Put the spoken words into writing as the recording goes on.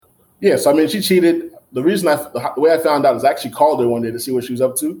Yes, I mean she cheated. The reason the way I found out is I actually called her one day to see what she was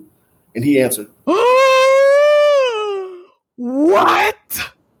up to, and he answered.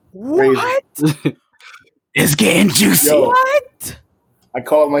 What? It's getting juicy. Yo, what? I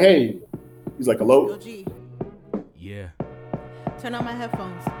called him like, hey. He's like, hello? Yeah. Turn on my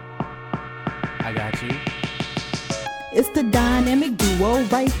headphones. I got you. It's the dynamic duo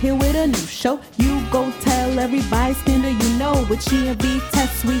right here with a new show. You go tell every bystander you know. With G and V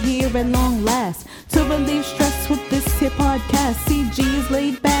tests, we here at long last. To relieve stress with this hip podcast. CG is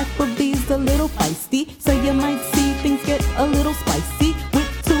laid back, but V's a little feisty. So you might see things get a little spicy. With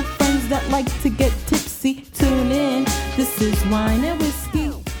two friends that like to get tipsy. Tune in, this is Wine and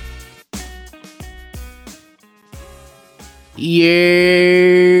Whiskey. Yeah.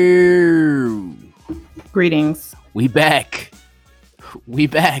 Greetings. We back.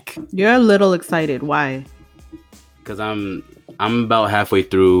 You're a little excited. Why? Because I'm about halfway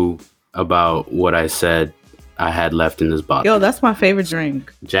through about what I said I had left in this bottle. Yo, that's my favorite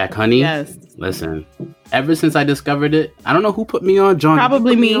drink. Jack Honey? Yes. Listen, ever since I discovered it, I don't know who put me on. John?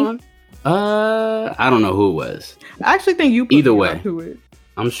 Probably me. I don't know who it was. I actually think you put Either me way. onto it.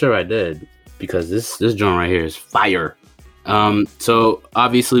 I'm sure I did, because this joint right here is fire. So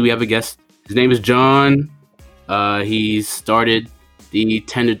obviously we have a guest. His name is John. He started the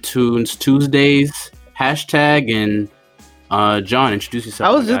Tender Tunes Tuesdays hashtag, and John, introduce yourself.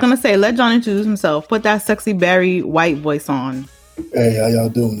 I was just gonna say, let John introduce himself. Put that sexy Barry White voice on. Hey, how y'all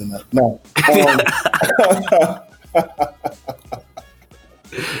doing tonight? No.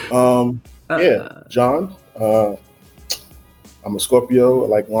 Yeah, John. I'm a Scorpio. I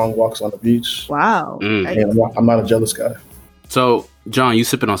like long walks on the beach. Wow. And I'm not a jealous guy. So, John, you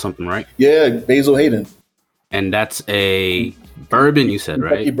sipping on something, right? Yeah, Basil Hayden. And that's a bourbon, you said, right?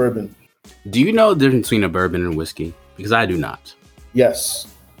 Kentucky bourbon. Do you know the difference between a bourbon and whiskey? Because I do not. Yes.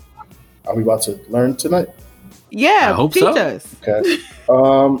 Are we about to learn tonight? Yeah, I hope teach so. us. Okay.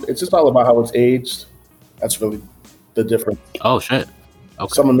 It's just all about how it's aged. That's really the difference. Oh, shit.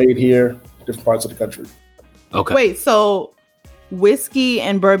 Okay. Some are made here, different parts of the country. Okay. Wait, so whiskey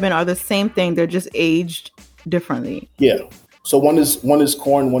and bourbon are the same thing? They're just aged differently. Yeah. So one is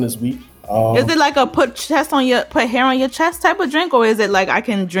corn, one is wheat. Is it like a put hair on your chest type of drink, or is it like I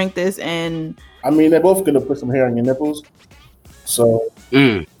can drink this and? I mean, they're both gonna put some hair on your nipples. So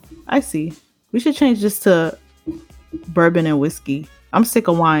I see. We should change this to bourbon and whiskey. I'm sick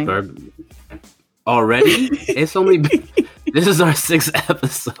of wine. Bourbon. Already? It's only this is our 6th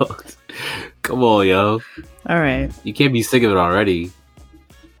episode. Come on, yo. All right. You can't be sick of it already.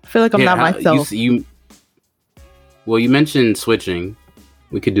 I feel like I'm not myself. Well, you mentioned switching.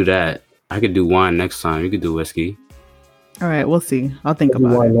 We could do that. I could do wine next time. You could do whiskey. All right, we'll see. I'll think I'll do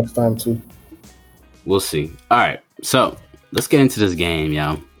about wine it. next time too. We'll see. All right. So let's get into this game,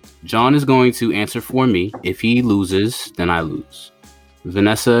 yo. John is going to answer for me. If he loses, then I lose.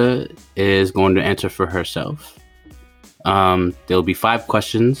 Vanessa is going to answer for herself. There'll be 5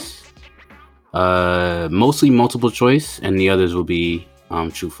 questions, mostly multiple choice, and the others will be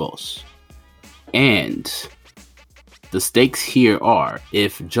true, false. And the stakes here are,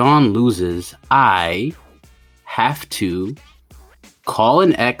 if John loses, I have to call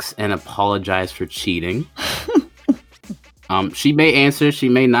an ex and apologize for cheating. She may answer, she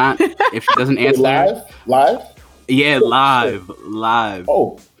may not. If she doesn't answer, live. Yeah, live.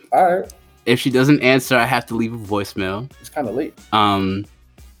 Oh, all right. If she doesn't answer, I have to leave a voicemail. It's kind of late.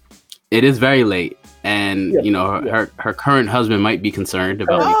 It is very late, and her current husband might be concerned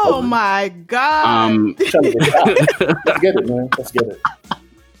about. Oh my god! Let's get it, man. Let's get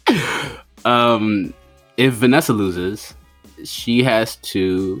it. If Vanessa loses, she has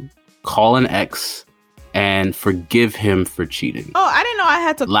to call an ex and forgive him for cheating. Oh, I didn't know I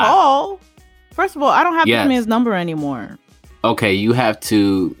had to call. First of all, I don't have this man's number anymore. Okay, you have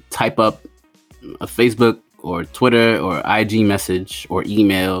to type up a Facebook or Twitter or IG message or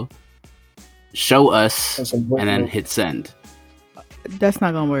email, show us, and then hit send. That's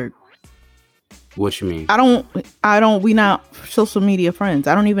not gonna work. What you mean? We not social media friends.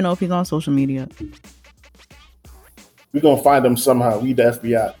 I don't even know if he's on social media. We're gonna find him somehow. We the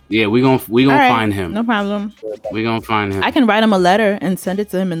FBI. Yeah, we gonna find him. No problem. We gonna find him. I can write him a letter and send it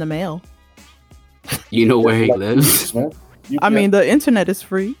to him in the mail. You know where he lives? I mean, the internet is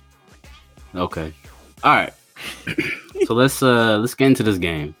free. Okay. All right. So let's get into this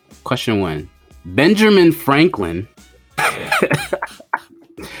game. Question 1. Benjamin Franklin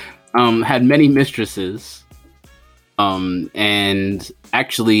had many mistresses. And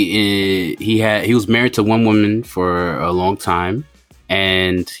actually he was married to one woman for a long time,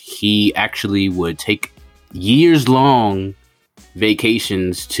 and he actually would take years long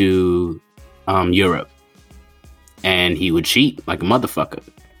vacations to Europe, and he would cheat like a motherfucker.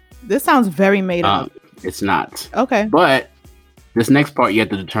 This sounds very made up. It's not. Okay. But this next part, you have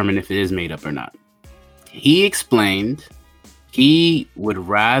to determine if it is made up or not. He explained he would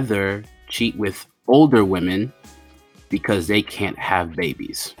rather cheat with older women because they can't have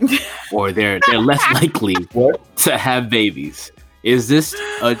babies, or they're less likely to have babies. Is this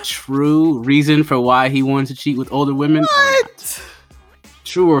a true reason for why he wanted to cheat with older women? What?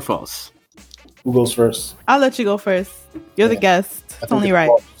 True or false? Who goes first? I'll let you go first. You're the guest. It's only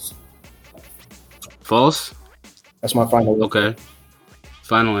right. False? That's my final. Okay.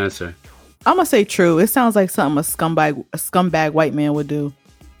 Final answer. I'm gonna say true. It sounds like something a scumbag white man would do.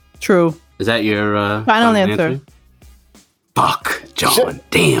 True. Is that your final answer? Fuck, John. Shit.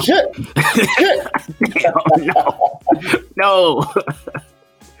 Damn. Shit. Damn. No.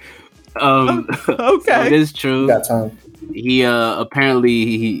 Okay. It is true. Got time. He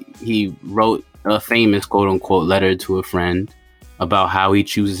apparently he wrote a famous quote unquote letter to a friend about how he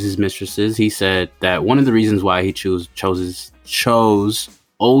chooses his mistresses. He said that one of the reasons why he chose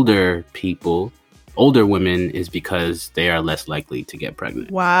older women is because they are less likely to get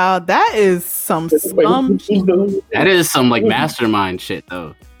pregnant. Wow, that is some That is some like mastermind shit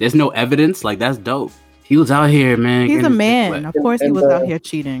though. There's no evidence. Like, that's dope. He was out here, man. He's a man. Of course, he was out here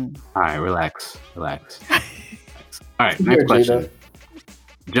cheating. All right, relax. All right, next question.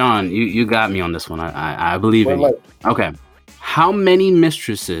 John, you got me on this one. I believe in you. Okay. How many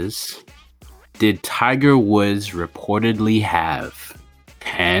mistresses did Tiger Woods reportedly have?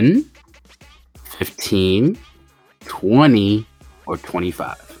 10, 15, 20, or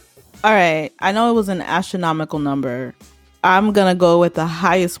 25? All right. I know it was an astronomical number. I'm going to go with the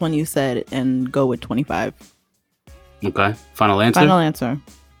highest one you said and go with 25. Okay. Final answer? Final answer.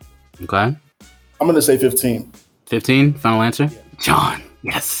 Okay. I'm going to say 15. 15? Final answer? John.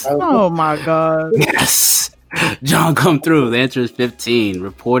 Yes. Oh, my God. Yes. John, come through. The answer is 15,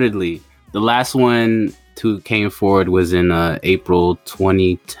 reportedly. The last one came forward was in April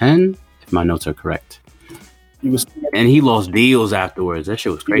 2010, if my notes are correct. And he lost deals afterwards. That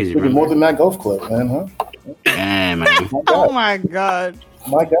shit was crazy. More than that golf club, man, huh? Damn, man. Oh my god.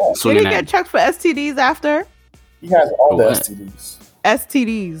 My God. Did he get checked for STDs after? He has all the STDs.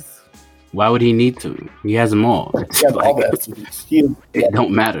 STDs. Why would he need to? He has them all. He has all the STDs. It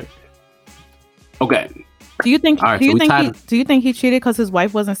don't matter. Okay. Do you think? Right, do you think he cheated because his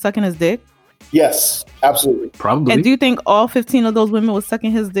wife wasn't sucking his dick? Yes, absolutely. Probably. And do you think all 15 of those women was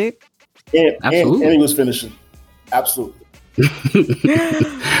sucking his dick? Absolutely. And he was finishing. Absolutely.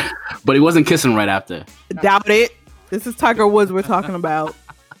 But he wasn't kissing right after. Doubt it. This is Tiger Woods we're talking about.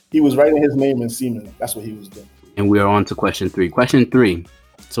 He was writing his name in semen. That's what he was doing. And we are on to question 3. Question 3.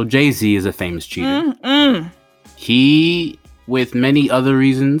 So Jay-Z is a famous cheater. He, with many other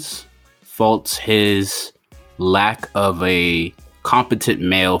reasons, faults his lack of a competent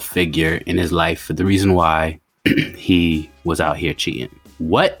male figure in his life for the reason why he was out here cheating.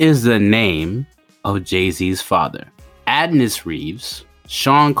 What is the name of Jay-Z's father? Adnis Reeves,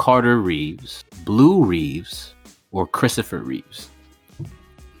 Sean Carter Reeves, Blue Reeves, or Christopher Reeves?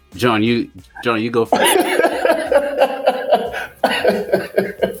 John, you go first.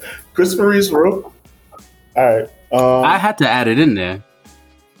 Christopher Reeves, bro. All right. I had to add it in there.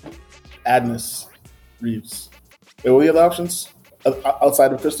 Adnis Reeves. What were the other options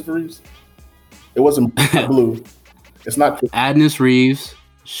outside of Christopher Reeves? It wasn't Blue. It's not Christopher. Adnis Reeves,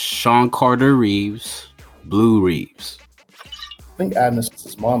 Sean Carter Reeves, Blue Reeves. I think Adnis is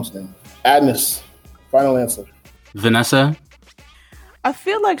his mom's name. Adnis. Final answer. Vanessa? I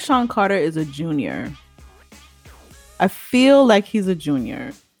feel like Sean Carter is a junior. I feel like he's a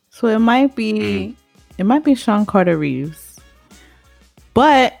junior. So it might be Sean Carter Reeves.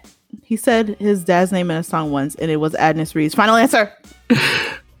 But he said his dad's name in a song once and it was Adnis Reeves. Final answer.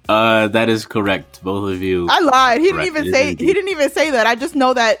 That is correct. Both of you. I lied. He didn't even say that. I just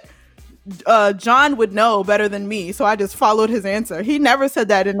know that John would know better than me, so I just followed his answer. He never said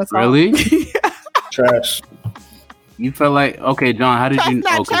that in the song. Really? Trash. You felt like, okay, John, how did you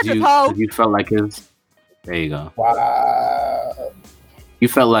know? Because you felt like his. There you go. Wow. You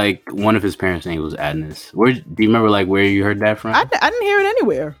felt like one of his parents' name was Adnis. Do you remember like where you heard that from? I didn't hear it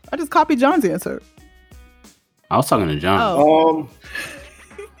anywhere. I just copied John's answer. I was talking to John. Oh.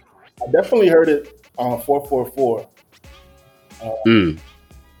 I definitely heard it on 444.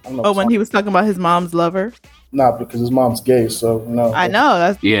 When he was talking about his mom's lover. Nah, because his mom's gay, so no. I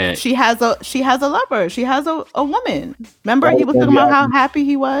know. Yeah. She has a lover. She has a woman. Remember, he was talking about how happy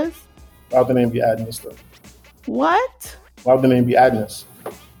he was. Why would the name be Adnis though? What? Why would the name be Adnis?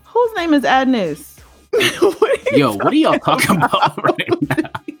 Whose name is Adnis? Yo, what are y'all talking about right now?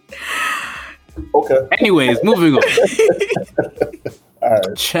 Okay. Anyways, moving on. All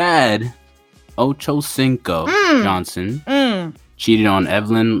right. Chad Ochocinco Johnson cheated on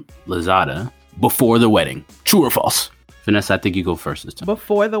Evelyn Lozada before the wedding. True or false? Vanessa, I think you go first this time.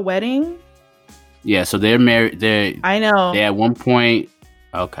 Before the wedding? Yeah, so they're married. I know. They at one point.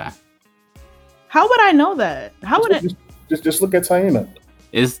 Okay. How would I know that? How would it? Just look at Taina.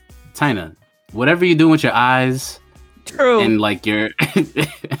 Is Tina, whatever you do with your eyes True. and like your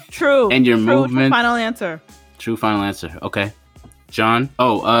True. and your True. movement. Final answer. True final answer. Okay. John.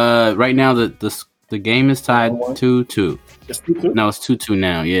 Oh, right now the game is tied 2-2. It's 2-2? No, it's 2-2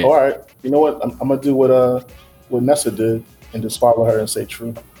 now. Yeah. All right. You know what? I'm gonna do what Nessa did and just follow her and say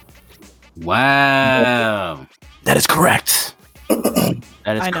true. Wow. That is correct.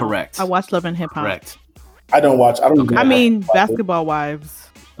 That is I know. correct. I watched Love and Hip Hop. Correct. I don't watch. I don't. Okay. even I watch mean, Basketball. Basketball Wives.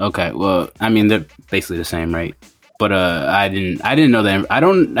 Okay. Well, I mean they're basically the same, right? But I didn't know that. I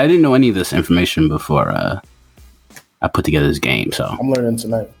didn't know any of this information before I put together this game. So I'm learning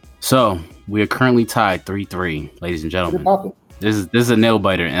tonight. So we are currently tied 3-3, ladies and Get it gentlemen. poppin'. This is a nail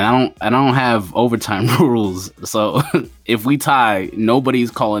biter, and I don't have overtime rules. So if we tie,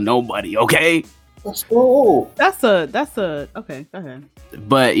 nobody's calling nobody. Okay. Let's go. That's a okay. Go ahead.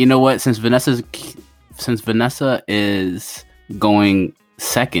 But you know what? Since Vanessa is going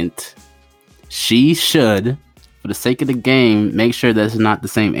second, she should, for the sake of the game, make sure that's not the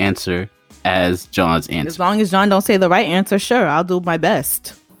same answer as John's As answer. long as John don't say the right answer, sure, I'll do my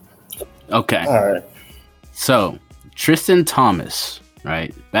best. Okay. All right. So Tristan Thomas,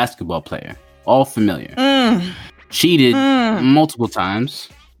 right, basketball player, all familiar, cheated multiple times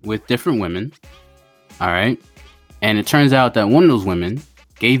with different women. All right, and it turns out that one of those women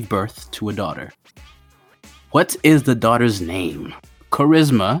gave birth to a daughter. What is the daughter's name?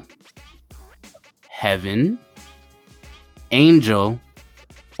 Charisma, Heaven, Angel,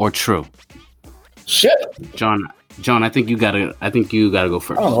 or True? Shit. John, I think you gotta go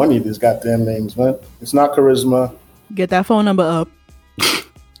first. I don't know any of these goddamn names, man. It's not Charisma. Get that phone number up.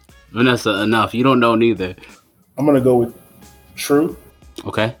 Vanessa, enough. You don't know neither. I'm gonna go with True.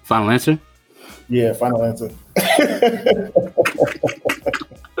 Okay, final answer. Yeah, final answer.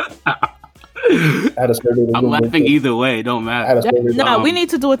 I'm laughing either way. It don't matter. No, we need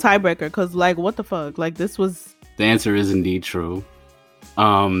to do a tiebreaker because, like, what the fuck? Like, this was. The answer is indeed true.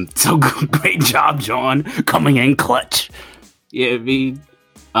 So great job, John, coming in clutch. Yeah, we're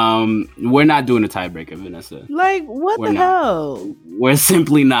not doing a tiebreaker, Vanessa. Like, what We're the not. hell? We're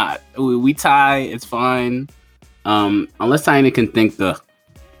simply not. We tie. It's fine. Unless Taina can think the.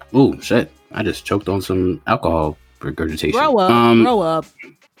 Oh shit! I just choked on some alcohol regurgitation. Grow up. Grow up.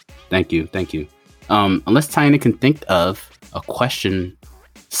 Thank you. Unless Taina can think of a question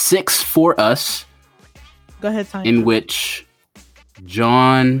 6 for us, Go ahead, Tanya. in which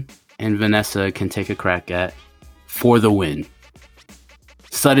John and Vanessa can take a crack at for the win.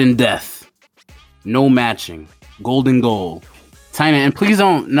 Sudden death, no matching, golden goal. Taina, and please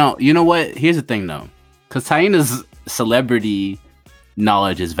don't. No, you know what? Here's the thing, though, because Taina's celebrity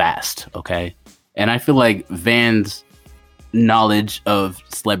knowledge is vast. Okay, and I feel like Van's knowledge of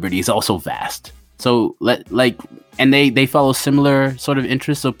celebrity is also vast. So and they follow similar sort of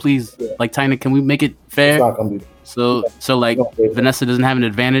interests. So please, like Taina, can we make it fair? It's not gonna be. So like Vanessa doesn't have an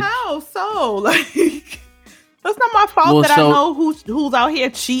advantage. How so? Like, that's not my fault Well, that so- I know who's out here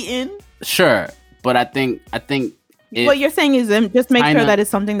cheating. Sure, but I think What you're saying is just make Taina- sure that it's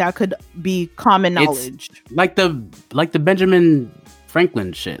something that could be common It's- knowledge. like the Benjamin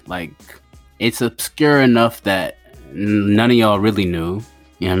Franklin shit. Like it's obscure enough that none of y'all really knew.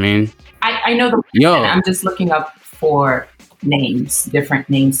 You know what I mean? I know the Yo. I'm just looking up for names, different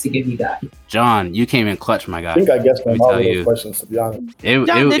names to give you guys. John, you came in clutch, my guy. I think I guessed Let on me all tell of those you. questions, to be honest. It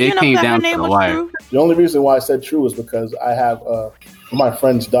John, did you know came that her down to name the was wire. True? The only reason why I said True is because I have my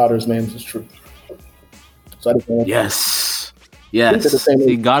friend's daughter's name is True. So I didn't Yes. They're the same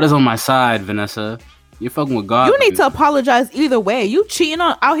See, age. God is on my side, Vanessa. You're fucking with God. You need to apologize either way. You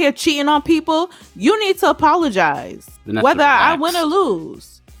out here cheating on people. You need to apologize, Vanessa, whether I relax. win or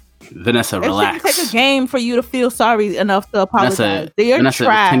lose. Vanessa, It relax. shouldn't take a game for you to feel sorry enough to apologize. Vanessa, You're Vanessa, it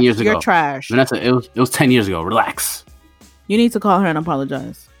was trash. 10 years You're ago. trash. Vanessa, it was 10 years ago. Relax. You need to call her and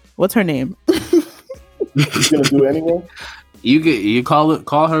apologize. What's her name? You're gonna do it anyway. You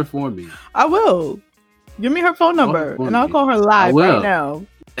call her for me. I will. Give me her phone number, for and I'll me. call her I live will. right now.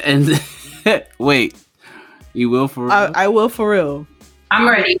 And wait, you will for real? I will for real. I'm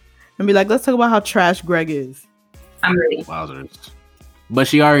ready. And be like, let's talk about how trash Greg is. I'm ready. Wowzers. But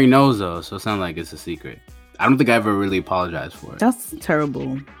she already knows though, so it sounds like it's a secret. I don't think I ever really apologized for it. That's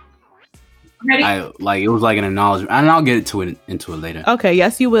terrible. Ready? It was like an acknowledgement, and I'll get into it later. Okay,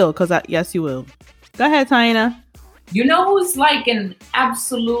 yes, you will. Yes, you will. Go ahead, Taina. You know who's like an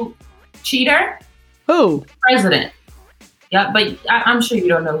absolute cheater? Who? President. Yeah, but I'm sure you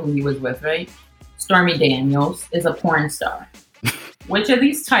don't know who he was with, right? Stormy Daniels is a porn star. Which of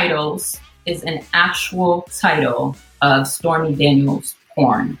these titles is an actual title of Stormy Daniels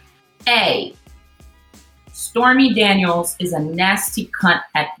porn? A. Stormy Daniels is a nasty cunt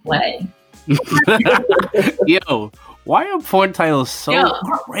at play. Yo, why are porn titles so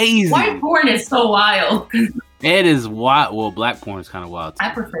crazy? White porn is so wild. It is wild. Well, black porn is kind of wild too. I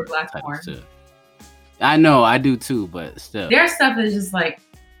prefer black porn. Too. I know, I do too, but still. Their stuff is just like...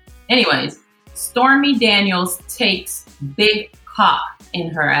 Anyways, Stormy Daniels takes big cock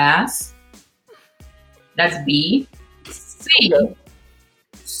in her ass. That's B. C.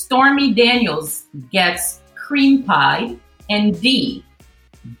 Stormy Daniels gets cream pie. And D.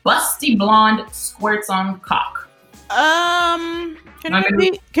 Busty blonde squirts on cock. Can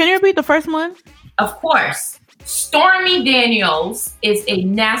you repeat the first one? Of course. Stormy Daniels is a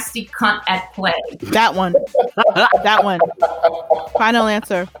nasty cunt at play. That one. That one. Final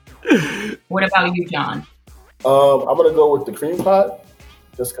answer. What about you, John? I'm gonna go with the cream pie,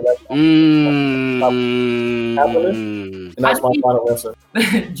 just because and that's my final answer.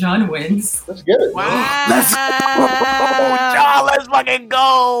 John wins. Let's get it. Wow. Let's go, John. Let's fucking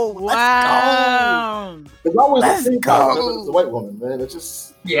go. Wow. It's always the cream pie. It's a white woman, man. It's just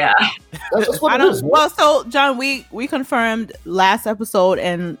that's just what it is. Man. Well, so John, we confirmed last episode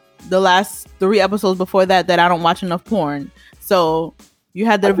and the last 3 episodes before that I don't watch enough porn. So you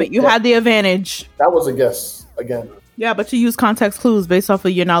had the advantage. That was a guess again. Yeah, but you use context clues based off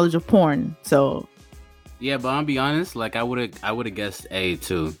of your knowledge of porn. So yeah, but I'll be honest. Like I would have guessed A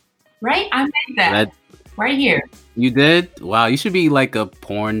too. Right, I made that right here. You did? Wow, you should be like a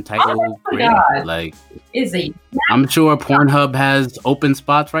porn title creator. Like, is a. I'm sure Pornhub has open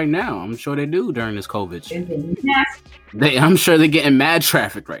spots right now. I'm sure they do during this COVID. I'm sure they're getting mad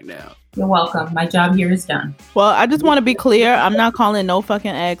traffic right now. You're welcome. My job here is done. Well, I just want to be clear. I'm not calling no fucking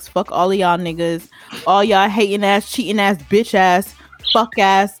ex. Fuck all of y'all niggas. All y'all hating ass, cheating ass, bitch ass, fuck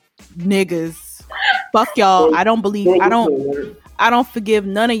ass niggas. Fuck y'all. I don't forgive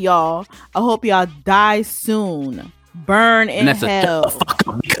none of y'all. I hope y'all die soon. Burn in hell. Fuck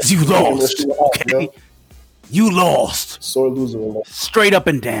up because you lost. Okay? You lost. Sore loser. Straight up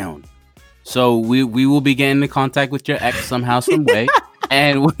and down. So we will be getting in contact with your ex somehow, some way.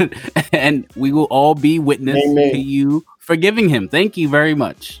 And we will all be witness to you forgiving him. Thank you very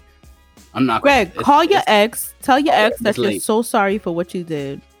much. I'm not. Greg, call your ex. Tell your ex that you're so sorry for what you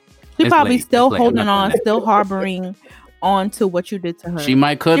did. She probably still holding on, still harboring on to what you did to her. She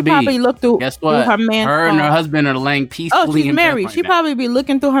could be. Probably looked through. Guess what? Through her man's her phone. and her husband are laying peacefully. Oh, she's married. She probably be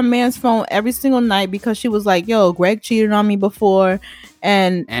looking through her man's phone every single night because she was like, "Yo, Greg cheated on me before,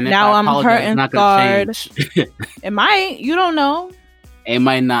 and now I'm hurt and scarred." It might. You don't know. It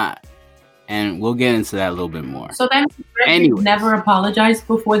might not. And we'll get into that a little bit more. So then, you never apologized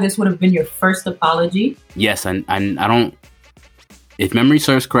before? This would have been your first apology? Yes, I don't... If memory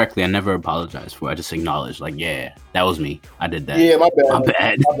serves correctly, I never apologized for it. I just acknowledged, like, yeah, that was me. I did that. Yeah, my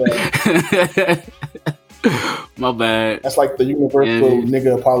bad. My bad. That's like the universal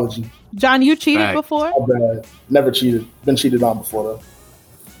nigga apology. John, you cheated before? My bad. Never cheated. Been cheated on before, though.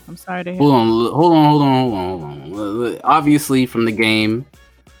 I'm sorry to hear. Hold on. Obviously, from the game,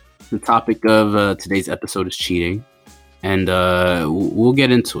 the topic of today's episode is cheating, and we'll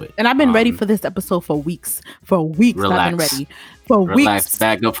get into it. And I've been ready for this episode for weeks. Relax. I've been ready for weeks.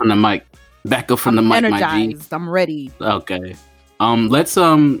 Back up from the mic. Energized. I'm ready. Okay. Let's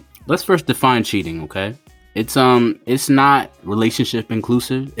first define cheating. Okay. It's not relationship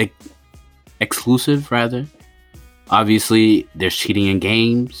exclusive rather. Obviously, there's cheating in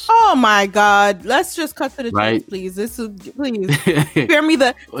games. Oh my God! Let's just cut to the chase, please. Please spare me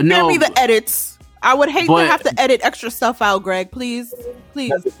the edits. I would hate to have to edit extra stuff out, Greg. Please.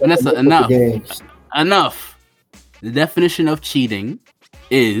 Vanessa, enough. The definition of cheating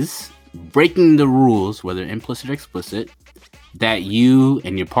is breaking the rules, whether implicit or explicit, that you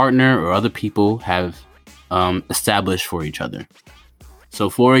and your partner or other people have established for each other. So,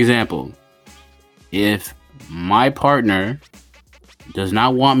 for example, if my partner does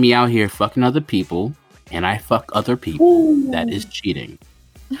not want me out here fucking other people, and I fuck other people, that is cheating.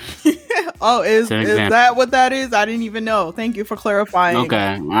 Oh, is that what that is? I didn't even know. Thank you for clarifying.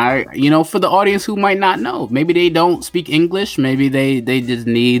 Okay. For the audience who might not know, maybe they don't speak English. Maybe they just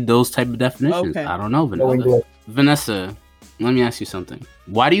need those type of definitions. Okay. I don't know, Vanessa. Vanessa, let me ask you something.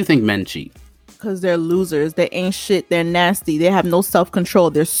 Why do you think men cheat? Because they're losers. They ain't shit. They're nasty. They have no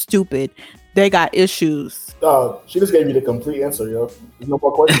self-control. They're stupid. they got issues. She just gave you the complete answer, yo. There's no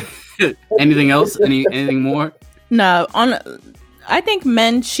more questions. Anything else? Anything more? No, I think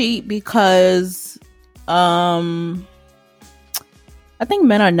men cheat because I think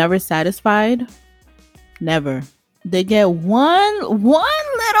men are never satisfied. Never. They get one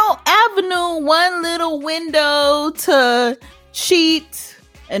little avenue, one little window to cheat,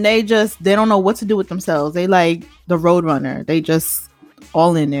 and they don't know what to do with themselves. They like the Roadrunner. They just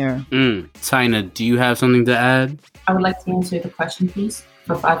all in there. Tina, do you have something to add? I would like to answer the question, please,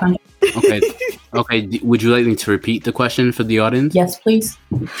 for 500. Okay. Okay. Would you like me to repeat the question for the audience? Yes, please.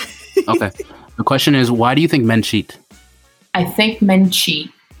 Okay. The question is, why do you think men cheat? I think men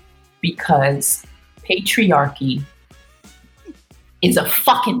cheat because patriarchy is a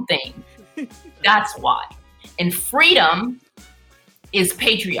fucking thing. That's why. And freedom is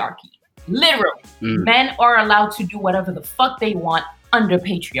patriarchy. Literally. Men are allowed to do whatever the fuck they want under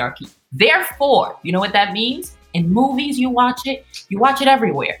patriarchy. Therefore, you know what that means? In movies, you watch it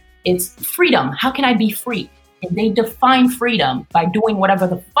everywhere. It's freedom. How can I be free? And they define freedom by doing whatever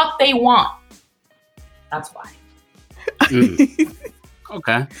the fuck they want. That's why.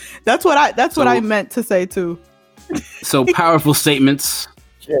 Okay. That's what I meant to say too. So powerful statements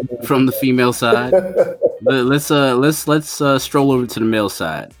from the female side. Let's stroll over to the male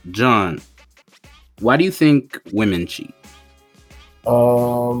side. John, why do you think women cheat?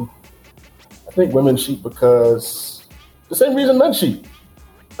 I think women cheat because the same reason men cheat.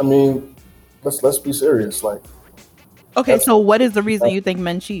 I mean, let's be serious. Like, okay, so what is the reason you think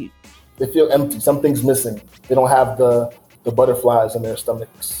men cheat? They feel empty. Something's missing. They don't have the butterflies in their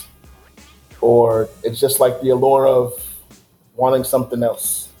stomachs, or it's just like the allure of wanting something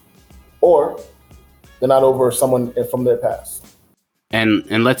else, or they're not over someone from their past.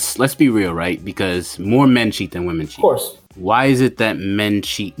 And let's be real, right? Because more men cheat than women cheat. Of course. Why is it that men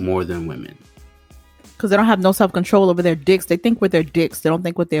cheat more than women? Because they don't have no self-control over their dicks. They think with their dicks. They don't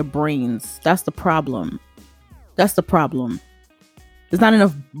think with their brains. That's the problem. There's not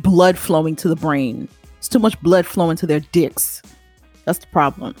enough blood flowing to the brain. It's too much blood flowing to their dicks. That's the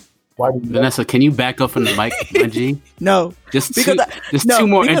problem. Vanessa, can you back up from the mic, my G? No. Just two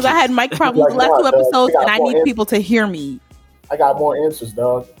more because entries. I had mic problems the last 2 episodes, and I need people to hear me. I got more answers,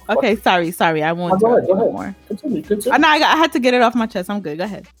 dog. Okay, sorry. I won't go do ahead. more. Continue. I had to get it off my chest. I'm good. Go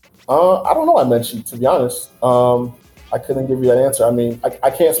ahead. I don't know. I mentioned, to be honest. I couldn't give you an answer. I mean, I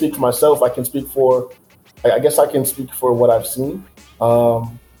can't speak for myself. I can speak for. I guess I can speak for what I've seen. I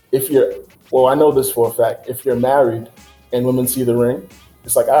know this for a fact. If you're married and women see the ring,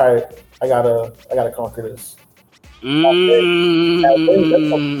 it's like, all right, I gotta conquer this. To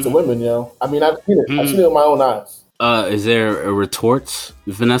women, yo. I mean, I've seen it. I've seen it with my own eyes. Is there a retort,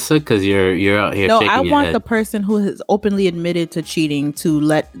 Vanessa? Because you're out here. No, shaking I your want head. the person who has openly admitted to cheating to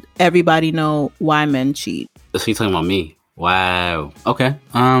let everybody know why men cheat. So you're talking about me? Wow. Okay.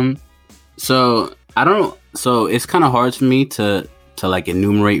 So I don't. So it's kind of hard for me to like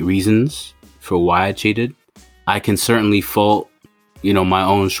enumerate reasons for why I cheated. I can certainly fault, my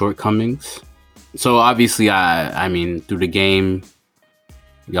own shortcomings. So obviously, I mean, through the game,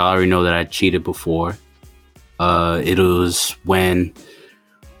 y'all already know that I cheated before. It was when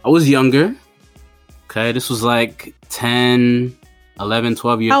I was younger. Okay, this was like 10, 11,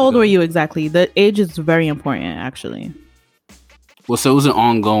 12 years How old ago. were you exactly? The age is very important, actually. Well, so it was an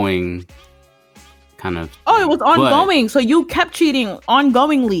ongoing kind of... Oh, it was ongoing. So you kept cheating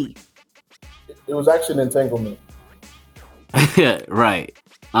ongoingly. It was actually an entanglement. Right.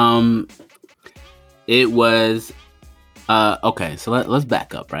 It was... okay, so let's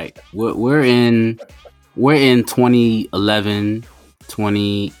back up, right? We're in 2011,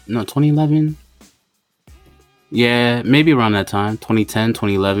 2011? Yeah, maybe around that time, 2010,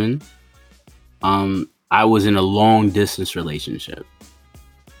 2011. I was in a long distance relationship.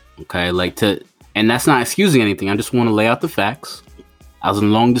 Okay, and that's not excusing anything. I just want to lay out the facts. I was in a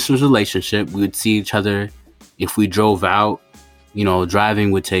long distance relationship. We would see each other if we drove out.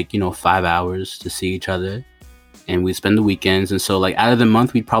 Driving would take 5 hours to see each other, and we'd spend the weekends. And so, like, out of the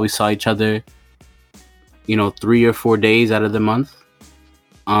month, we'd probably saw each other 3 or 4 days out of the month,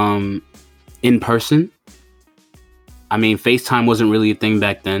 in person. I mean, FaceTime wasn't really a thing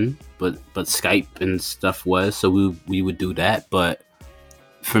back then, but Skype and stuff was, so we would do that. But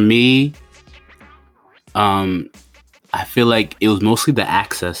for me, I feel like it was mostly the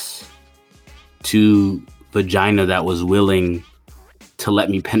access to vagina that was willing to let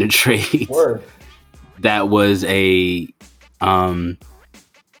me penetrate. Word. That was a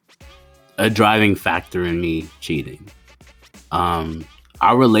driving factor in me cheating.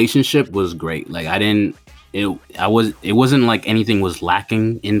 Our relationship was great. Like, it wasn't like anything was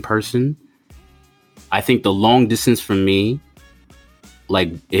lacking in person. I think the long distance for me,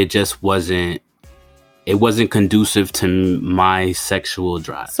 like it just wasn't. It wasn't conducive to my sexual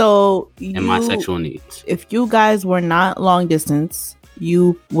drive So and my sexual needs. if you guys were not long distance,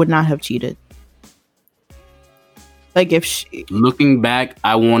 you would not have cheated. Like if she, Looking back,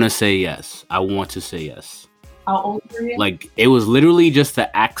 I want to say yes. I want to say yes. How old were you? Like it was literally just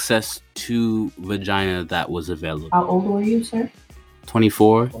the access to vagina that was available. How old were you, sir?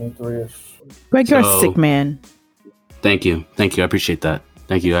 24. 23-ish. Greg, you're a So- sick man. Thank you. I appreciate that.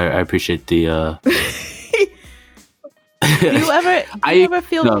 Thank you. I appreciate the. Do you ever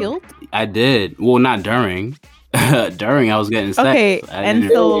feel no. guilt? I did. Well, not during. During, I was getting sex. Okay, I and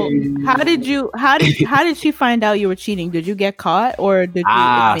didn't- so how did she find out you were cheating? Did you get caught or did you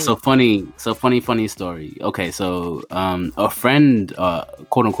admit? so funny story. Okay, so a friend,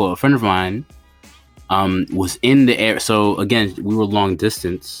 quote unquote, a friend of mine, was in the air. So again, we were long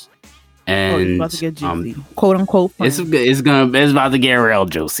distance, Oh, and it's about to get juicy. Quote unquote. it's friend. it's about to get real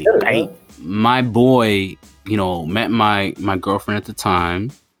juicy. Get it, Right? man. My boy, met my girlfriend at the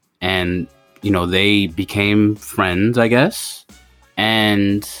time, and they became friends, I guess.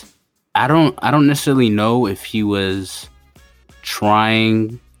 And I don't necessarily know if he was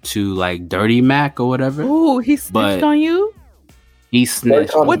trying to like dirty Mac or whatever. Ooh, he snitched But- on you. He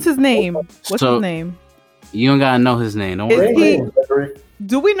snitched. What's his name? What's So- his name? You don't gotta know his name. Don't Is worry. he- Gregory.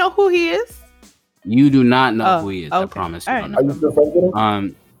 Do we know who he is? You do not know Oh, who he is. I okay. promise All you. right. Don't Are know. you still friends with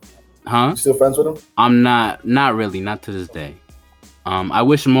him? Huh? You still friends with him? I'm not really, not to this day. I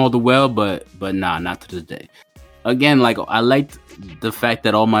wish him all the well, but nah, not to this day. Again, like I liked the fact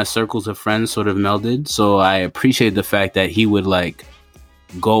that all my circles of friends sort of melded, so I appreciate the fact that he would like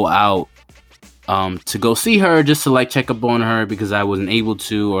go out to go see her just to like check up on her because I wasn't able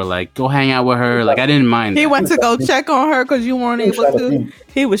to, or like go hang out with her. Like I didn't mind. He that. went to go check on her because you weren't He was able trying to to. feed.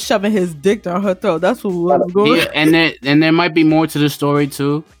 He was shoving his dick down her throat. That's what was going. Yeah, and there might be more to the story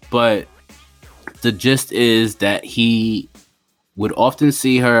too, but the gist is that he would often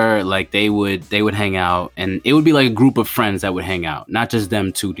see her, like they would hang out, and it would be like a group of friends that would hang out, not just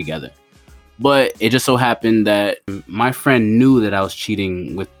them two together. But it just so happened that my friend knew that I was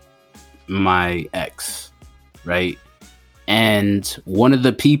cheating with my ex, right? And one of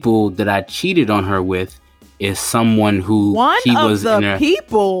the people that I cheated on her with is someone who One he of was in the her.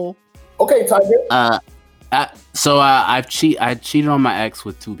 people. Okay, Tiger. I cheated on my ex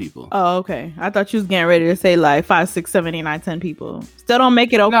with two people. Oh, okay. I thought you was getting ready to say like 5, 6, 7, 8, 9, 10 people. Still don't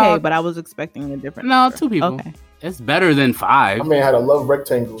make it okay, No. but I was expecting a different. No, number. 2 people. Okay. It's better than 5. My man had a love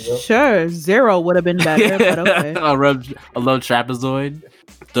rectangle, yo. Sure, 0 would have been better, but okay. I love trapezoid.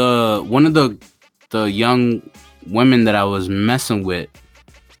 One of the young women that I was messing with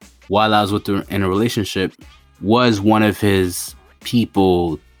while I was in a relationship was one of his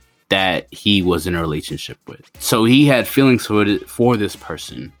people that he was in a relationship with. So he had feelings for this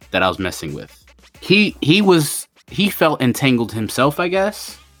person that I was messing with. He felt entangled himself, I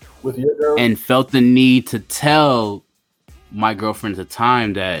guess, With your girl. and felt the need to tell my girlfriend at the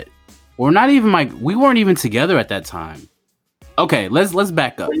time that, or not even we weren't even together at that time. Okay, let's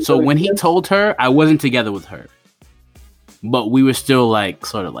back up. So when he told her, I wasn't together with her, but we were still like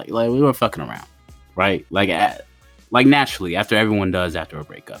sort of like we were fucking around, right? Like naturally, after everyone does after a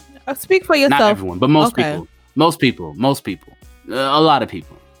breakup. Speak for yourself. Not everyone, but most Okay. people, a lot of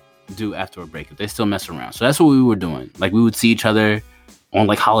people do after a breakup. They still mess around. So that's what we were doing. Like we would see each other on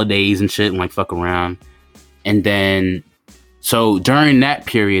like holidays and shit and like fuck around. And then, so during that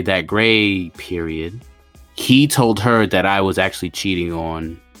period, that gray period, he told her that I was actually cheating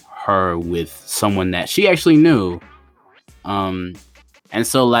on her with someone that she actually knew. And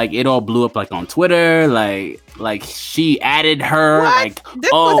so like it all blew up like on Twitter, like she added her, What? like,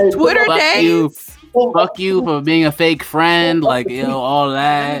 This oh, was Twitter fuck days. you. Fuck you for being a fake friend, like all Let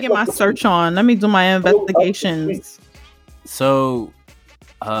that. me get my search on. Let me do my investigations. So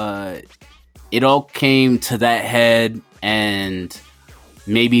it all came to that head, and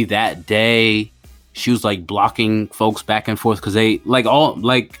maybe that day she was like blocking folks back and forth because they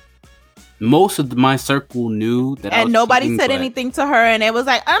most of my circle knew that I was And nobody cheating, said but- anything to her, and it was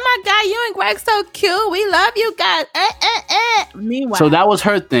like, "Oh my god, you and Greg so cute. We love you guys." Meanwhile, So that was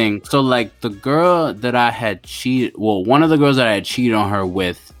her thing. So like the girl that I had cheated, one of the girls that I had cheated on her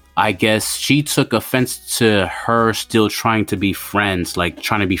with, I guess she took offense to her still trying to be friends, like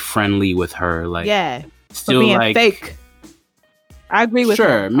trying to be friendly with her, like yeah, for still being like fake. I agree with sure,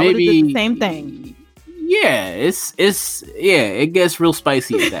 her. I would've maybe did the same thing. Yeah, it gets real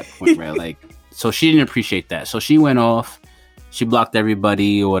spicy at that point, right? Like, so she didn't appreciate that. So she went off, she blocked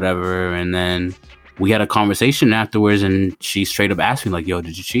everybody or whatever, and then we had a conversation afterwards, and she straight up asked me like, "Yo,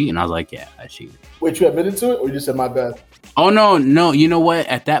 did you cheat?" And I was like, "Yeah, I cheated." Wait, you admitted to it, or you just said my bad? Oh no. You know what?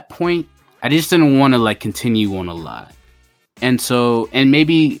 At that point, I just didn't want to like continue on a lie, and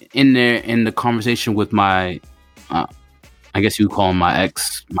maybe in the conversation with my, I guess you call him my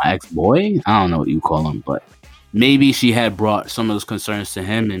ex boy. I don't know what you call him, but maybe she had brought some of those concerns to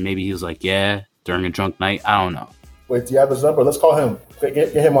him, and maybe he was like, "Yeah," during a drunk night. I don't know. Wait, do you have his number? Let's call him.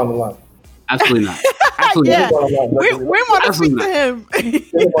 Get him on the line. Absolutely not. Absolutely Yeah. not. We want to speak to him.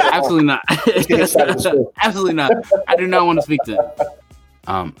 Absolutely not. Absolutely not. I do not want to speak to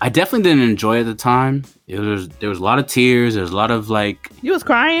him. I definitely didn't enjoy it at the time. There was a lot of tears. There was a lot of like You was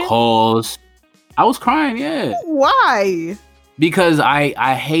crying? calls. I was crying, yeah, Why? because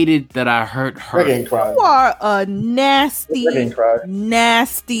I hated that I hurt Greg her. ain't crying. You are a nasty, Greg ain't crying.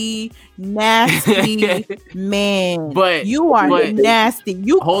 nasty man. But you are but- nasty.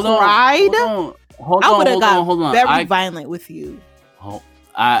 You Hold cried. on. Hold I would have on. got Hold on. very violent with you.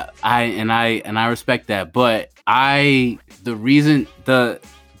 I respect that, but the reason the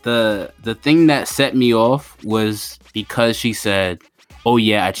thing that set me off was because she said, "Oh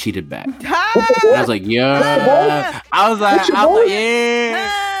yeah, I cheated back." And I was like, "Yeah." I was like,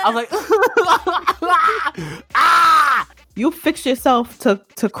 "Yeah." I was like, "Ah!" You fix yourself to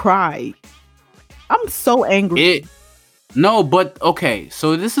cry. I'm so angry. No, but okay.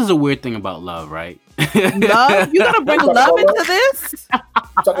 So this is a weird thing about love, right? Love? You gonna bring love into this? All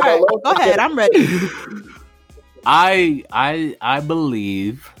right, go ahead. I'm ready. I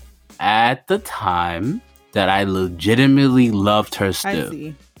believe at the time that I legitimately loved her I still,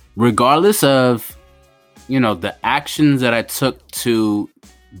 see. regardless of the actions that I took to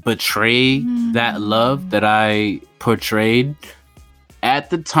betray that love that I portrayed.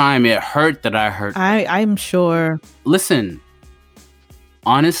 At the time, it hurt that I hurt. I'm sure. Listen,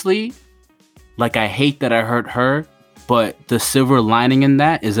 honestly, like I hate that I hurt her, but the silver lining in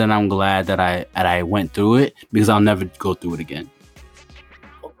that is that I'm glad that I went through it, because I'll never go through it again.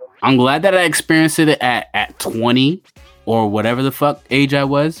 I'm glad that I experienced it at 20 or whatever the fuck age I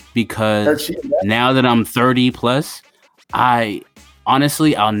was, because now that I'm 30 plus,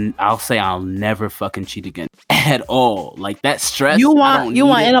 honestly, I'll say I'll never fucking cheat again at all. Like that stress. You want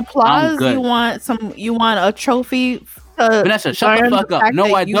an applause? I'm good. You want a trophy? Vanessa, shut the fuck up.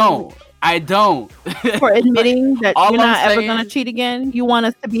 No, I don't. I don't. For admitting that All you're not I'm ever saying- gonna cheat again. You want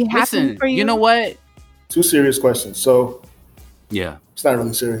us to be happy Listen, for you. you know what? Two serious questions. So Yeah. it's not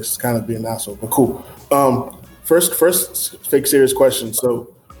really serious. It's kind of being an asshole, but cool. First fake serious question.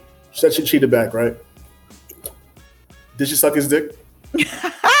 So she said she cheated back, right? Did she suck his dick?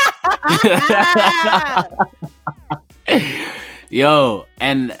 Yo,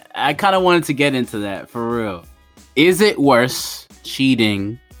 and I kind of wanted to get into that for real. Is it worse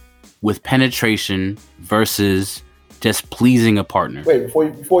cheating with penetration versus just pleasing a partner? Wait,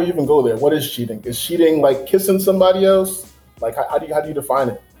 before you even go there, what is cheating? Is cheating like kissing somebody else? Like how do you define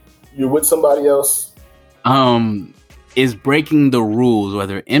it? You're with somebody else? Is breaking the rules,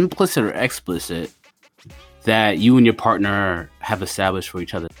 whether implicit or explicit, that you and your partner have established for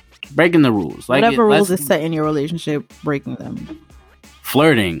each other. Breaking the rules. Like Whatever rules is set in your relationship, breaking them.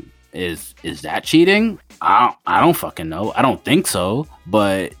 Flirting, is that cheating? I don't fucking know. I don't think so,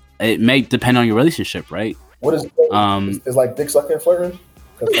 but it may depend on your relationship, right? What is is like dick sucking flirting?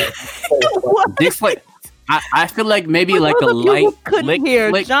 'Cause, like, Dick's like, I feel like maybe For like a those of you who light couldn't lick, hear.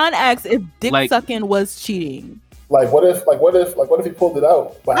 lick. John asked if dick like- sucking was cheating. what if he pulled it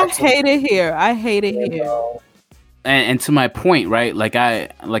out? by I accident? hate it here. I hate it And, here. And to my point, right? Like I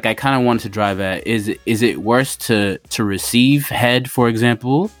kind of wanted to drive at is it worse to receive head, for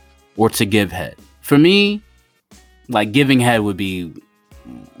example, or to give head? For me, like giving head would be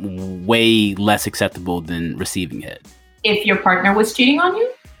way less acceptable than receiving head. If your partner was cheating on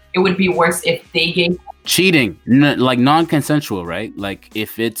you, it would be worse if they gave. Cheating, like non-consensual, right? Like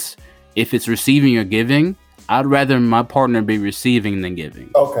if it's receiving or giving, I'd rather my partner be receiving than giving.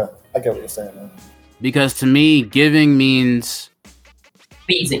 Okay, I get what you're saying, man. Because to me, giving means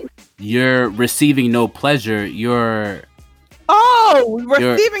Pleasing. you're receiving no pleasure. You're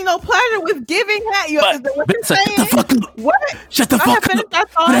Receiving no pleasure with giving that. Is that what you're Vanessa, shut the saying? fuck up. What? Shut the Go ahead, fuck finish up. that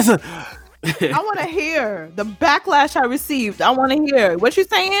thought. Vanessa. I want to hear the backlash I received. I want to hear what you're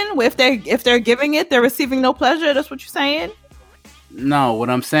saying. If they're giving it, they're receiving no pleasure. That's what you're saying. No, what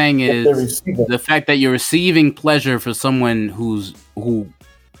I'm saying If they're is receiving. the fact that you're receiving pleasure for someone who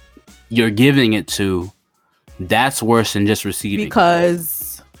you're giving it to. That's worse than just receiving.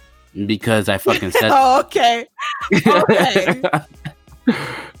 Because I fucking said. oh, okay. Okay.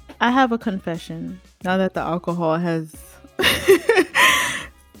 I have a confession. Now that the alcohol has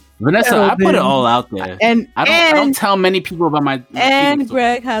Vanessa, I put it all out there. And I don't tell many people about my and cheating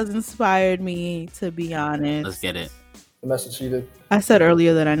Greg has inspired me, to be honest. Let's get it. Vanessa cheated. I said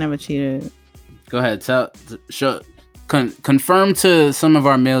earlier that I never cheated. Go ahead. Confirm to some of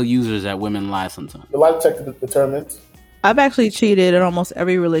our male users that women lie sometimes. The lie detector determined. I've actually cheated in almost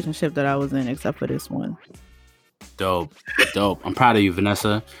every relationship that I was in except for this one. Dope. I'm proud of you,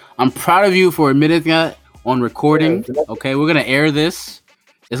 Vanessa. I'm proud of you for admitting that on recording. Yeah, okay, we're gonna air this.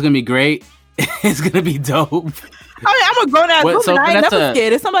 It's gonna be great. It's gonna be dope. I mean, I'm a grown ass woman. So I ain't Vanessa, never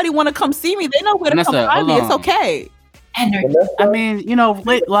scared. If somebody want to come see me, they know where to come find me. It's okay. I mean,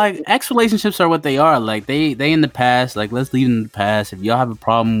 like ex relationships are what they are. Like they in the past. Like let's leave them in the past. If y'all have a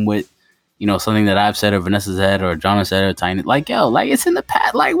problem with, something that I've said or Vanessa said or John said or Tiny, it's in the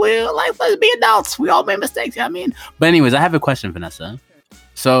past. Let's be adults. We all made mistakes. You know what I mean? But anyways, I have a question, Vanessa.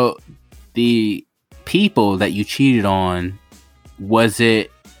 So the people that you cheated on, was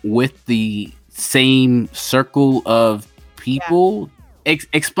it with the same circle of people? Yeah.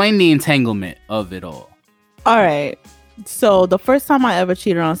 Explain the entanglement of it all. All right. So the first time I ever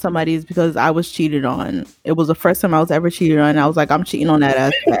cheated on somebody is because I was cheated on. It was the first time I was ever cheated on. And I was like, I'm cheating on that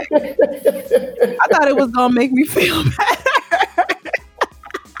ass back. I thought it was gonna make me feel better.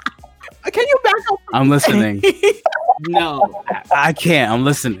 Can you back up? I'm listening. No, I can't. I'm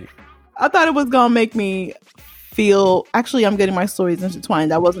listening. I thought it was gonna make me feel. Actually, I'm getting my stories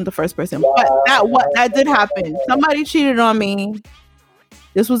intertwined. That wasn't the first person, but that did happen. Somebody cheated on me.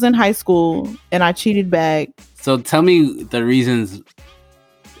 This was in high school, and I cheated back. So tell me the reasons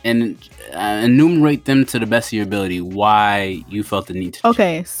and enumerate them to the best of your ability. Why you felt the need to?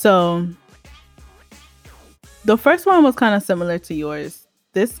 Okay, so the first one was kind of similar to yours.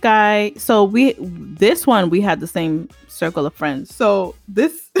 This guy, we had the same circle of friends. So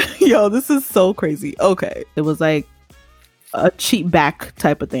this is so crazy. Okay, it was like a cheat back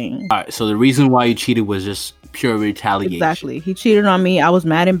type of thing. All right, so the reason why you cheated was just pure retaliation. Exactly. He cheated on me. I was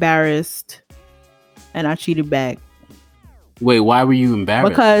mad embarrassed, and I cheated back. Wait, why were you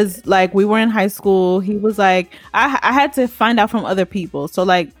embarrassed? Because we were in high school. He was like, I had to find out from other people. So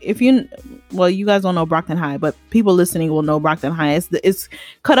you guys don't know Brockton High, but people listening will know Brockton High. It's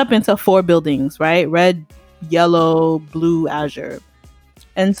cut up into 4 buildings, right? Red, yellow, blue, azure.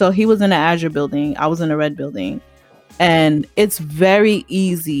 And so he was in the azure building. I was in the red building. And it's very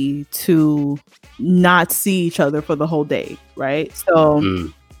easy to not see each other for the whole day, right? So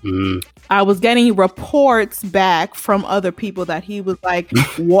I was getting reports back from other people that he was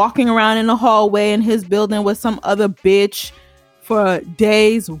walking around in the hallway in his building with some other bitch for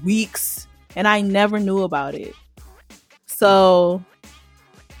days, weeks, and I never knew about it. So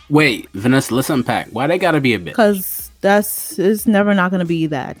wait, Vanessa, let's unpack. Why they gotta be a bitch? Because it's never not gonna be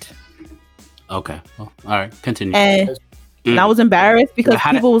that. Okay. Well, all right. Continue. And I was embarrassed because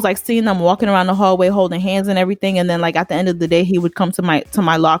people was seeing them walking around the hallway holding hands and everything. And then at the end of the day, he would come to my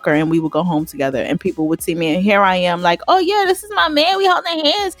locker and we would go home together. And people would see me. And here I am oh yeah, this is my man. We holding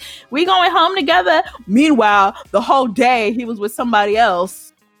hands. We going home together. Meanwhile, the whole day he was with somebody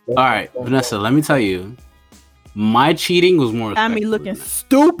else. All right, Vanessa, let me tell you, my cheating was more respectful. I mean, looking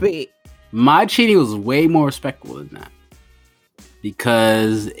stupid. My cheating was way more respectful than that.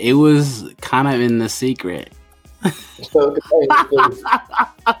 Because it was kind of in the secret. It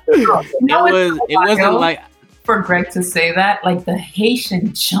wasn't like for Greg to say that. The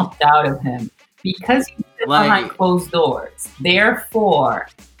Haitian jumped out of him because he was behind closed doors. Therefore,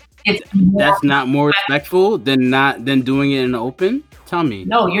 that's not more respectful than doing it in the open. Tell me.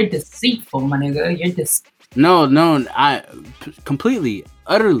 No, you're deceitful, my nigga. You're No, I completely,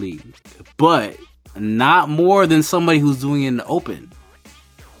 utterly, but not more than somebody who's doing it in the open.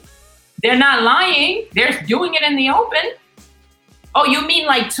 They're not lying. They're doing it in the open. Oh, you mean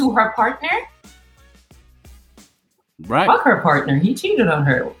to her partner? Right. Fuck her partner. He cheated on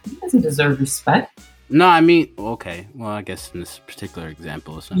her. He doesn't deserve respect. No, I mean, okay. Well, I guess in this particular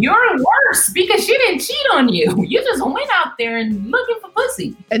example. You're worse because she didn't cheat on you. You just went out there and looking for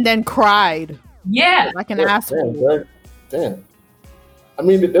pussy. And then cried. Yeah. Like an asshole. Damn. I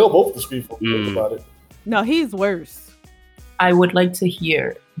mean, they were both discreetful about it. No, he's worse. I would like to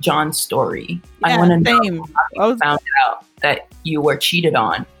hear John's story. Yeah, I want to know how you found out that you were cheated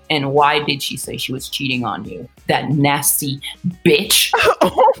on, and why did she say she was cheating on you? That nasty bitch.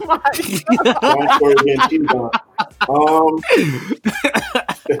 Oh my God.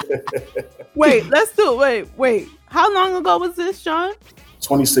 Wait, let's do it. Wait. How long ago was this, John?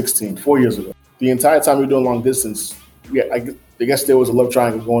 2016, 4 years ago. The entire time we were doing long distance, I guess there was a love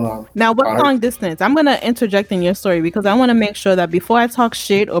triangle going on. Now, what's long distance? I'm going to interject in your story because I want to make sure that before I talk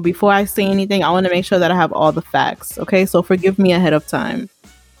shit or before I say anything, I want to make sure that I have all the facts. Okay, so forgive me ahead of time.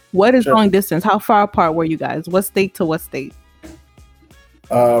 What is Sure. long distance? How far apart were you guys? What state to what state?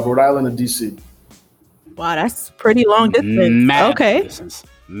 Rhode Island and DC. Wow, that's pretty long distance. Mad Okay. distance.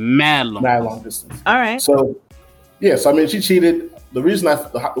 Mad long. Mad long distance. All right. So, yeah, so I mean, she cheated. The reason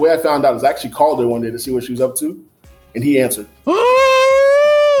the way I found out is I actually called her one day to see what she was up to, and he answered.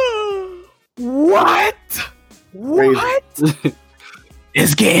 What? What?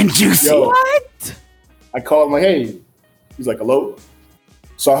 It's getting juicy. Yo. What? I called him like, hey. He's like, hello.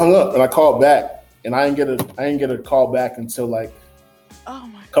 So I hung up and I called back, and I didn't get a call back until like Oh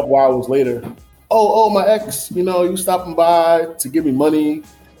my a couple hours later. Oh, my ex, you stopping by to give me money.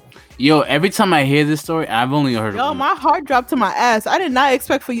 Yo, every time I hear this story, I've only heard Yo, of my heart dropped to my ass. I did not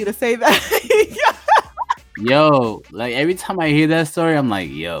expect for you to say that. Yo, like every time I hear that story, I'm like,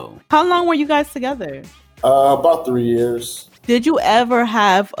 yo. How long were you guys together? About 3 years. Did you ever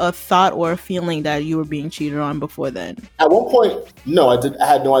have a thought or a feeling that you were being cheated on before then? At one point, no, I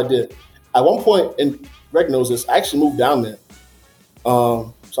had no idea. At one point, and Greg knows this, I actually moved down there.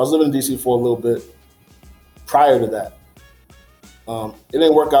 So I was living in DC for a little bit prior to that. It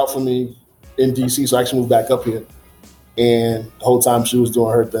didn't work out for me in DC, so I actually moved back up here. And the whole time she was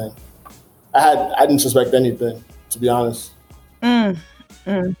doing her thing. I didn't suspect anything, to be honest.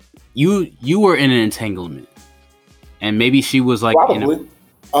 You were in an entanglement, and maybe she was like Probably. in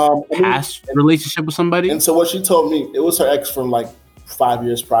a past relationship with somebody. And so what she told me, it was her ex from like 5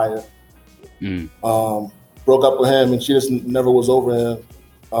 years prior. Broke up with him, and she just never was over him.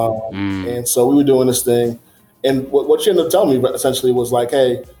 And so we were doing this thing. And what she ended up telling me essentially was like,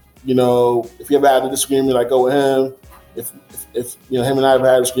 hey, if you ever had a disagreement, like go with him. If him and I ever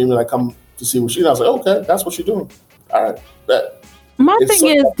had a disagreement, I come to see what she. And I was like, okay, that's what you're doing. All right, bet. My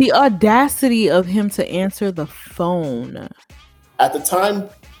thing is the audacity of him to answer the phone. At the time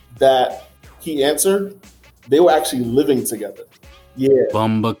that he answered, they were actually living together. Yeah.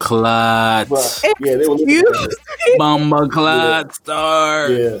 Bumbaclot. Bruh. Yeah, they were living together. Bumbaclot star.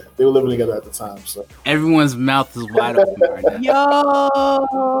 Yeah, they were living together at the time. So Everyone's mouth is wide open right now.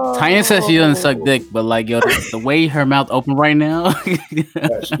 Yo. Tanya says she doesn't suck dick, but like, yo, the way her mouth open right now.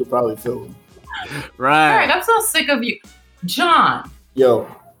 yeah, she could probably feel him. Right. Greg, I'm so sick of you. John, Yo,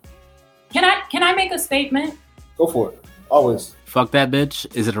 can I make a statement? go for it. Always. Fuck that bitch.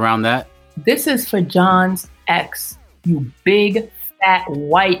 Is it around that? This is for John's ex, you big, fat,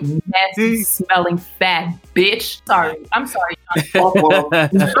 white, nasty smelling fat bitch. Sorry. I'm sorry, John.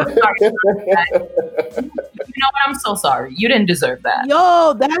 I'm sorry. You know what? I'm so sorry. You didn't deserve that.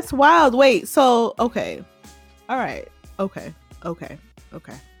 Yo, that's wild. Wait, so okay. All right. Okay.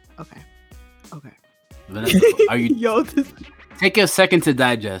 Vanessa, are you? Yo, Take a second to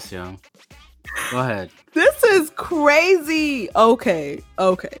digest, yo. Go ahead. this is crazy. Okay.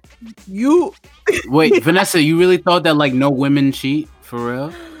 You Wait, Vanessa, you really thought that like no women cheat for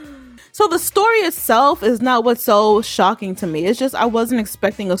real? So the story itself is not what's so shocking to me. It's just I wasn't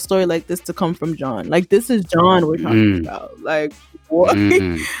expecting a story like this to come from John. Like this is John we're talking about. Like what?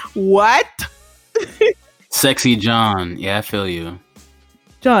 What? Sexy John. Yeah, I feel you.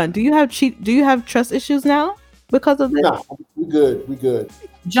 John, do you have trust issues now because of this? Nah, we good.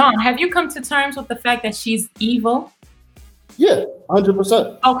 John, have you come to terms with the fact that she's evil? Yeah,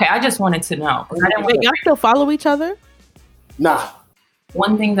 100%. Okay, I just wanted to know. I didn't Wait, y'all still follow each other? Nah.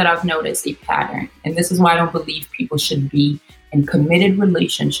 One thing that I've noticed a pattern, and this is why I don't believe people should be in committed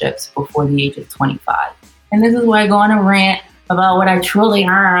relationships before the age of 25. And this is why I go on a rant about what I truly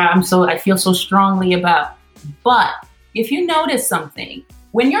I feel so strongly about. But if you notice something,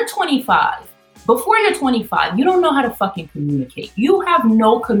 when you're 25, before you're 25, you don't know how to fucking communicate. You have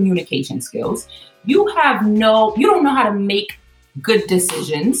no communication skills. You don't know how to make good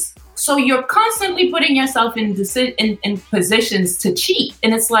decisions. So you're constantly putting yourself in positions to cheat.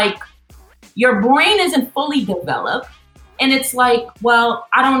 And it's like, your brain isn't fully developed. And it's like, well,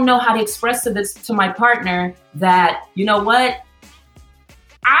 I don't know how to express to my partner that, you know what?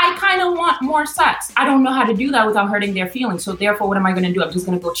 I kind of want more sex. I don't know how to do that without hurting their feelings. So therefore, what am I going to do? I'm just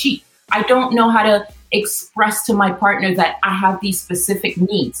going to go cheat. I don't know how to express to my partner that I have these specific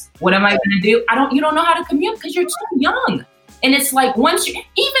needs. What am I going to do? You don't know how to communicate because you're too young. And it's like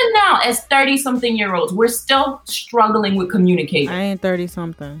even now as 30-something-year-olds, we're still struggling with communicating. I ain't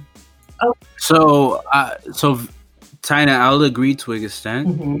 30-something. Oh. So Tina, I'll agree to an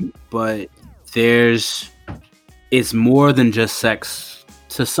extent, but it's more than just sex.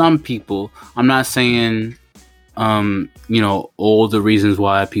 To some people, I'm not saying, all the reasons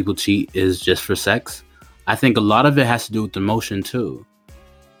why people cheat is just for sex. I think a lot of it has to do with emotion too.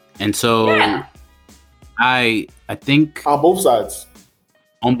 And so I think On both sides.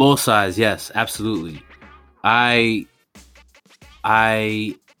 on both sides, yes, absolutely. I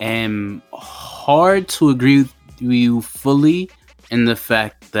am hard to agree with you fully in the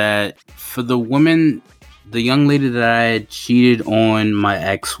fact that for the woman, the young lady that I had cheated on my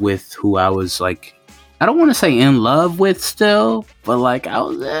ex with, who I was like, I don't want to say in love with still, but like I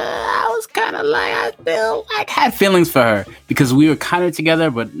was kind of like, I still like had feelings for her because we were kind of together,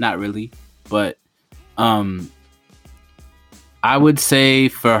 but not really. But I would say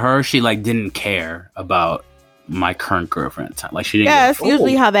for her, she like didn't care about my current girlfriend at the time. Like she didn't. Yeah, that's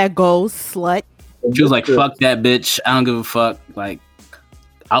usually how that goes, slut. She was like, "Fuck that bitch. I don't give a fuck. Like,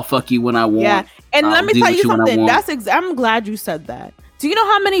 I'll fuck you when I want." Yeah, and I'll let me deal tell with you when I something. want. I'm glad you said that. Do you know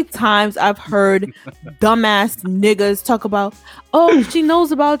how many times I've heard dumbass niggas talk about, oh, she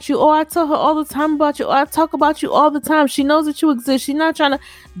knows about you. Oh, I tell her all the time about you. Oh, I talk about you all the time. She knows that you exist. She's not trying to.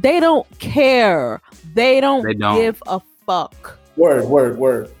 They don't care. They don't give a fuck.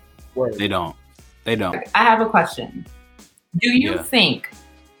 Word. They don't. I have a question. Do you think,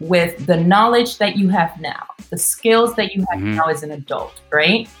 with the knowledge that you have now, the skills that you have now as an adult,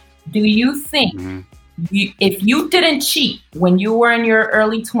 right? Do you think if you didn't cheat when you were in your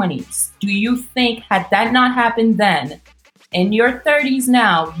early 20s, do you think had that not happened then, in your 30s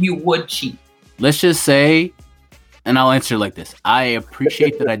now, you would cheat? Let's just say, and I'll answer like this. I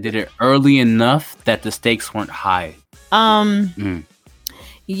appreciate that I did it early enough that the stakes weren't high.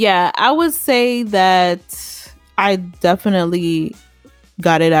 Yeah, I would say that I definitely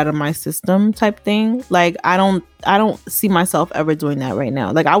got it out of my system type thing. Like I don't see myself ever doing that right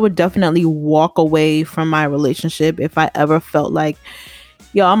now. Like I would definitely walk away from my relationship if I ever felt like,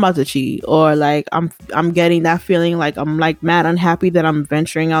 yo, I'm about to cheat, or like I'm getting that feeling like I'm like mad unhappy that I'm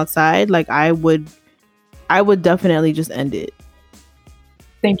venturing outside. Like I would definitely just end it.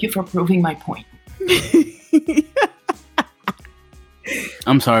 Thank you for proving my point.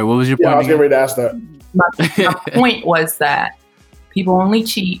 I'm sorry, what was your point? I was getting ready to ask that. My point was that people only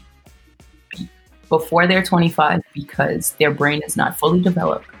cheat before they're 25 because their brain is not fully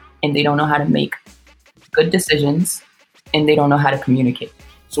developed and they don't know how to make good decisions and they don't know how to communicate.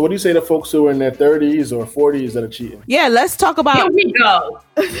 So what do you say to folks who are in their 30s or 40s that are cheating? Yeah, let's talk about... Here we go.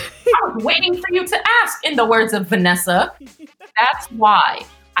 I was waiting for you to ask, in the words of Vanessa. That's why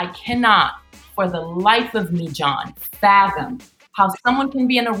I cannot, for the life of me, John, fathom how someone can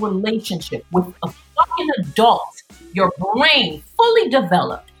be in a relationship with a fucking adult, your brain fully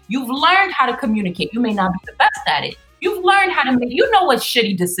developed. You've learned how to communicate. You may not be the best at it. You've learned how to make, you know what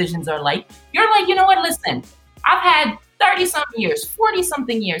shitty decisions are like. You're like, you know what, listen, I've had 30-something years,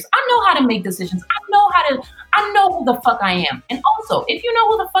 40-something years. I know how to make decisions. I know who the fuck I am. And also, if you know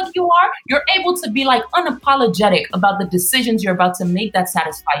who the fuck you are, you're able to be like unapologetic about the decisions you're about to make that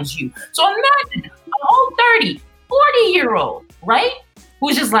satisfies you. So imagine a whole 30, 40-year-old, right?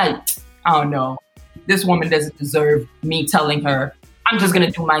 Who's just like, oh no, this woman doesn't deserve me telling her, I'm just going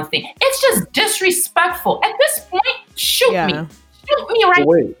to do my thing. It's just disrespectful. At this point, shoot me. Shoot me right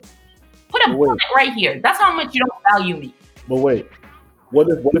here. Put a bullet right here. That's how much you don't value me. But wait, what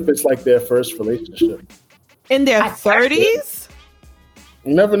if it's like their first relationship? In their 30s?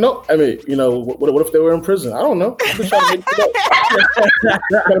 You never know. I mean, you know, what if they were in prison? I don't know. I'm just trying to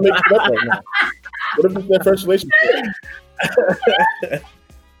make it up. Right now. What if it's their first relationship?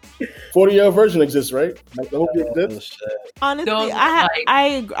 40-year version exists, right? Like the whole thing exists. Honestly,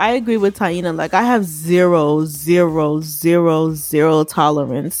 I agree with Taina. Like I have zero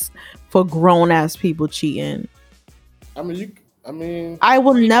tolerance for grown ass people cheating. I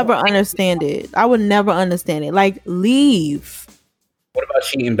will never understand it. Like leave. What about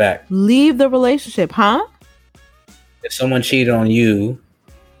cheating back? Leave the relationship, huh? If someone cheated on you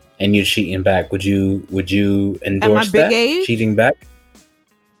and you're cheating back, would you endorse that? Age? Cheating back?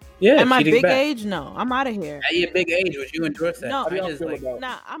 Yeah. At my big age? No. I'm out of here. At your big age, would you endorse that? No.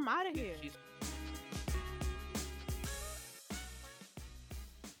 I'm out of here. She's